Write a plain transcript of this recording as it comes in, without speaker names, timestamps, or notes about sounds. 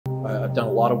I've done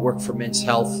a lot of work for Men's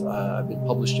Health. I've been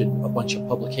published in a bunch of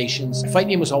publications. My fight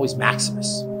name was always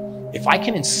Maximus. If I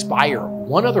can inspire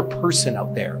one other person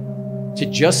out there to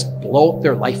just blow up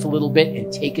their life a little bit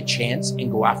and take a chance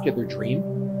and go after their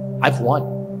dream, I've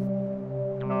won.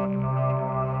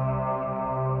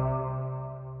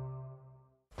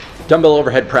 Dumbbell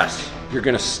overhead press. You're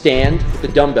gonna stand with the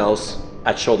dumbbells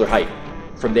at shoulder height.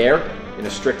 From there, in a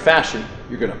strict fashion,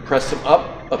 you're gonna press them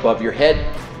up above your head,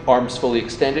 arms fully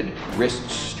extended,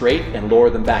 wrists straight, and lower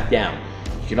them back down.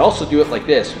 You can also do it like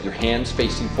this with your hands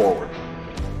facing forward.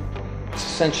 It's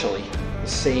essentially the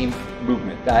same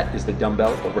movement. That is the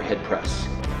dumbbell overhead press.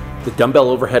 The dumbbell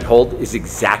overhead hold is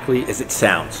exactly as it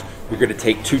sounds. You're gonna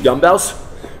take 2 dumbbells,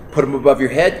 put them above your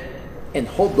head, and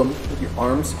hold them with your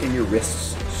arms and your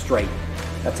wrists straight.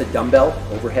 That's a dumbbell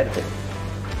overhead hold.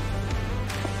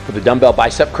 For the dumbbell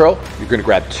bicep curl, you're gonna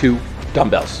grab 2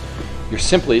 dumbbells. You're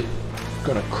simply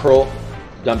gonna curl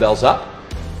dumbbells up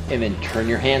and then turn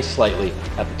your hands slightly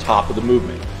at the top of the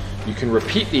movement. You can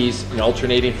repeat these in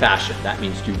alternating fashion. That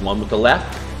means do one with the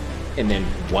left and then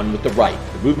one with the right.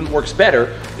 The movement works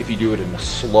better if you do it in a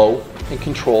slow and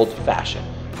controlled fashion.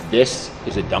 This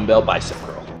is a dumbbell bicep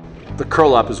curl. The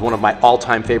curl up is one of my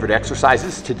all-time favorite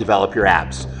exercises to develop your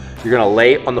abs. You're gonna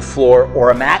lay on the floor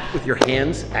or a mat with your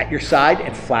hands at your side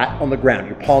and flat on the ground.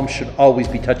 Your palms should always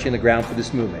be touching the ground for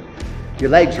this movement. Your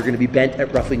legs are gonna be bent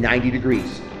at roughly 90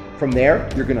 degrees. From there,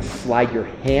 you're gonna slide your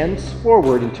hands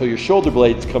forward until your shoulder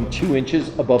blades come 2 inches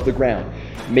above the ground.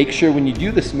 Make sure when you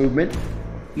do this movement,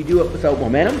 you do it without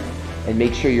momentum, and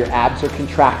make sure your abs are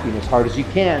contracting as hard as you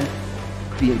can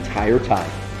the entire time.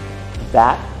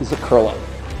 That is a curl up.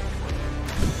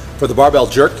 For the barbell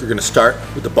jerk, you're gonna start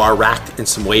with the bar racked and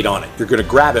some weight on it. You're gonna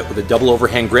grab it with a double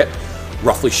overhand grip,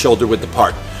 roughly shoulder width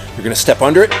apart. You're gonna step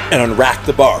under it and unrack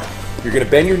the bar. You're gonna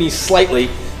bend your knees slightly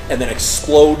and then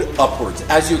explode upwards.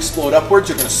 As you explode upwards,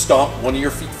 you're gonna stomp one of your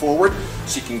feet forward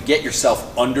so you can get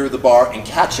yourself under the bar and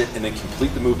catch it and then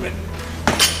complete the movement.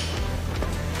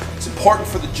 It's important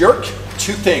for the jerk,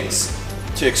 2 things: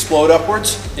 to explode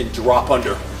upwards and drop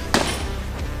under.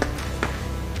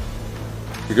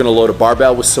 You're gonna load a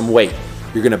barbell with some weight.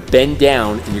 You're gonna bend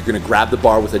down and you're gonna grab the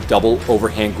bar with a double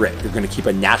overhand grip. You're gonna keep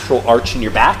a natural arch in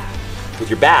your back with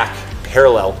your back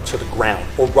parallel to the ground,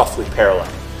 or roughly parallel.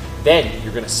 Then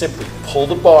you're gonna simply pull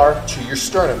the bar to your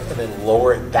sternum and then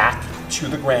lower it back to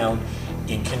the ground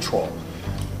in control.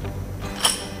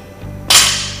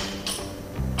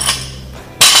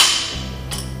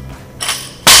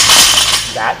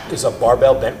 That is a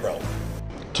barbell bent row.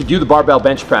 To do the barbell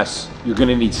bench press, you're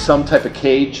gonna need some type of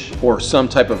cage or some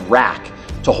type of rack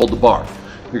to hold the bar.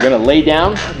 You're gonna lay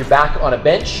down with your back on a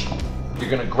bench. You're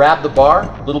gonna grab the bar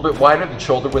a little bit wider than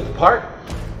shoulder width apart.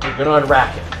 You're gonna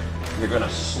unrack it. You're gonna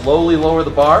slowly lower the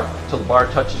bar until the bar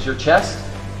touches your chest,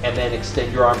 and then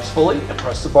extend your arms fully and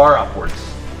press the bar upwards.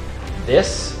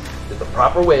 This is the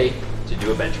proper way to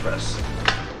do a bench press.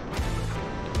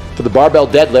 For the barbell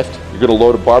deadlift, you're gonna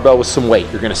load a barbell with some weight.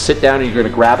 You're gonna sit down and you're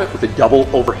gonna grab it with a double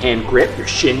overhand grip. Your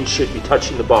shin should be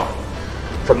touching the bar.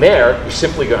 From there, you're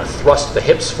simply gonna thrust the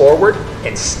hips forward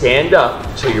and stand up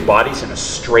until your body's in a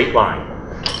straight line.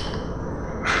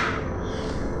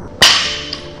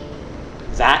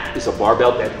 That is a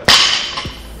barbell deadlift.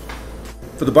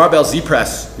 For the barbell Z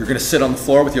press, you're gonna sit on the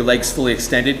floor with your legs fully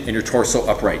extended and your torso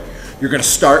upright. You're gonna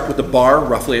start with the bar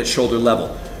roughly at shoulder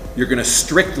level. You're gonna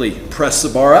strictly press the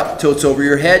bar up till it's over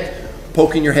your head,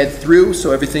 poking your head through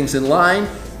so everything's in line,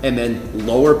 and then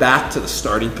lower back to the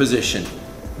starting position.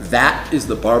 That is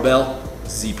the barbell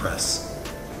Z press.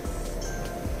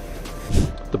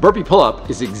 The burpee pull-up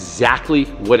is exactly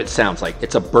what it sounds like.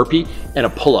 It's a burpee and a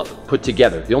pull-up put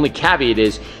together. The only caveat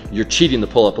is you're cheating the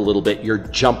pull-up a little bit. You're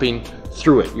jumping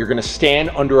through it. You're gonna stand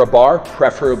under a bar,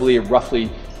 preferably roughly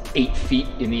 8 feet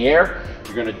in the air.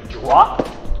 You're gonna drop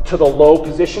to the low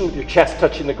position with your chest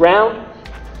touching the ground.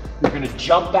 You're gonna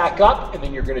jump back up, and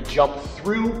then you're gonna jump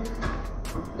through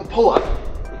the pull-up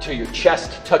until your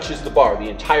chest touches the bar. The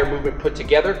entire movement put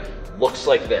together looks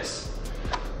like this.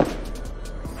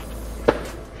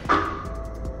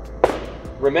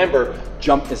 Remember,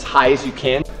 jump as high as you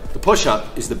can. The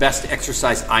push-up is the best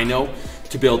exercise I know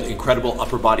to build incredible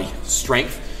upper body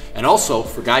strength. And also,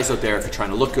 for guys out there, if you're trying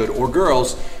to look good, or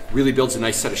girls, really builds a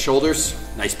nice set of shoulders,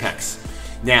 nice pecs.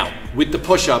 Now, with the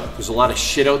push-up, there's a lot of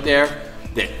shit out there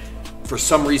that for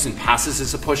some reason passes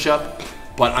as a push-up,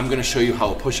 but I'm gonna show you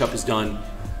how a push-up is done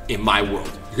in my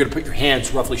world. You're gonna put your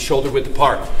hands roughly shoulder width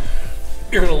apart.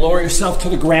 You're gonna lower yourself to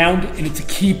the ground, and it's a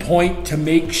key point to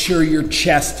make sure your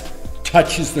chest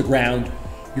touches the ground.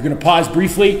 You're gonna pause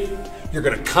briefly. You're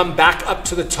gonna come back up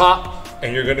to the top,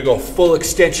 and you're gonna go full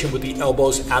extension with the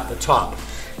elbows at the top.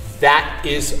 That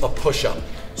is a push-up.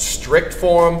 Strict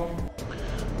form.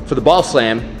 For the ball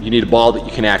slam, you need a ball that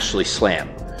you can actually slam.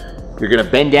 You're gonna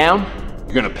bend down,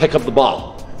 you're gonna pick up the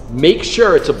ball. Make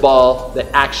sure it's a ball that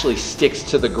actually sticks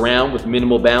to the ground with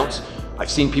minimal bounce. I've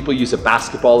seen people use a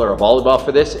basketball or a volleyball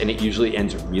for this, and it usually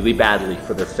ends really badly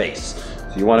for their face.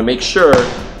 So you wanna make sure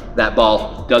that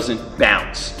ball doesn't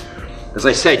bounce. As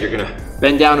I said, you're gonna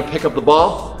bend down and pick up the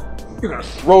ball. You're gonna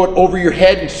throw it over your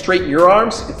head and straighten your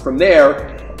arms. And from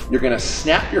there, you're gonna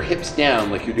snap your hips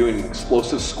down like you're doing an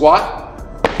explosive squat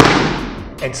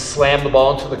and slam the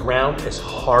ball into the ground as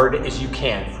hard as you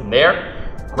can. From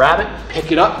there, grab it,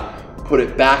 pick it up, put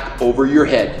it back over your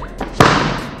head.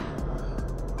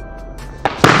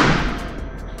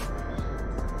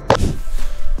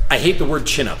 I hate the word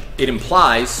chin up. It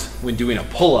implies when doing a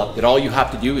pull-up that all you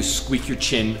have to do is squeak your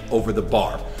chin over the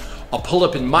bar. A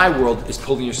pull-up in my world is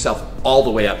pulling yourself all the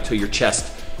way up till your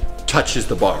chest touches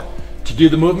the bar. To do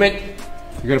the movement,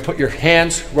 you're gonna put your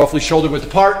hands roughly shoulder width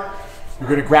apart. You're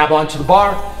gonna grab onto the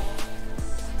bar.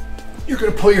 You're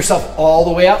gonna pull yourself all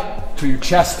the way up till your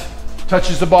chest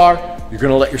touches the bar. You're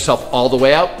gonna let yourself all the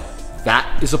way out.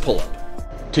 That is a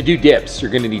pull-up. To do dips,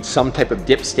 you're gonna need some type of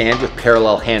dip stand with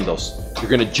parallel handles. You're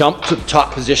gonna jump to the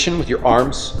top position with your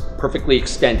arms perfectly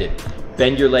extended.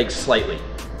 Bend your legs slightly.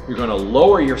 You're gonna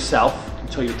lower yourself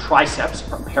until your triceps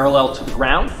are parallel to the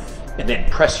ground, and then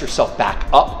press yourself back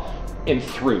up and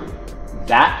through.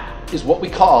 That is what we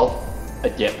call a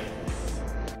dip.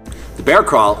 The bear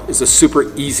crawl is a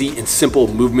super easy and simple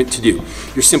movement to do.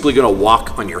 You're simply gonna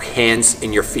walk on your hands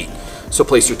and your feet. So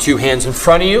place your two hands in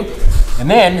front of you, and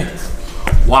then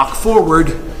walk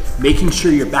forward, making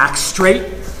sure your back's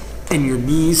straight and your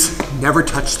knees never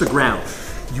touch the ground.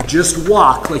 You just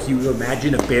walk like you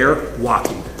imagine a bear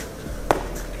walking.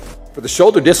 For the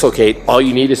shoulder dislocate, all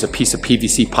you need is a piece of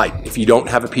PVC pipe. If you don't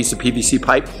have a piece of PVC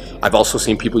pipe, I've also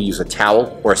seen people use a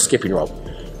towel or a skipping rope.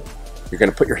 You're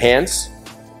gonna put your hands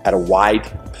at a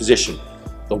wide position.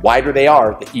 The wider they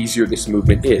are, the easier this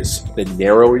movement is. The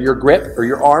narrower your grip or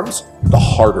your arms, the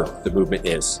harder the movement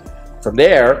is. From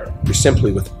there, you're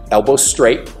simply with elbows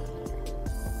straight.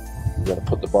 You're gonna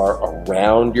put the bar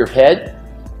around your head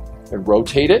and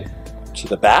rotate it to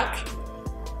the back.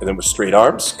 And then with straight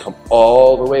arms, come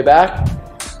all the way back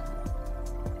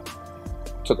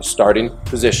to the starting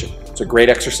position. It's a great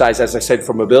exercise, as I said,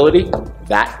 for mobility.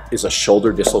 That is a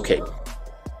shoulder dislocate.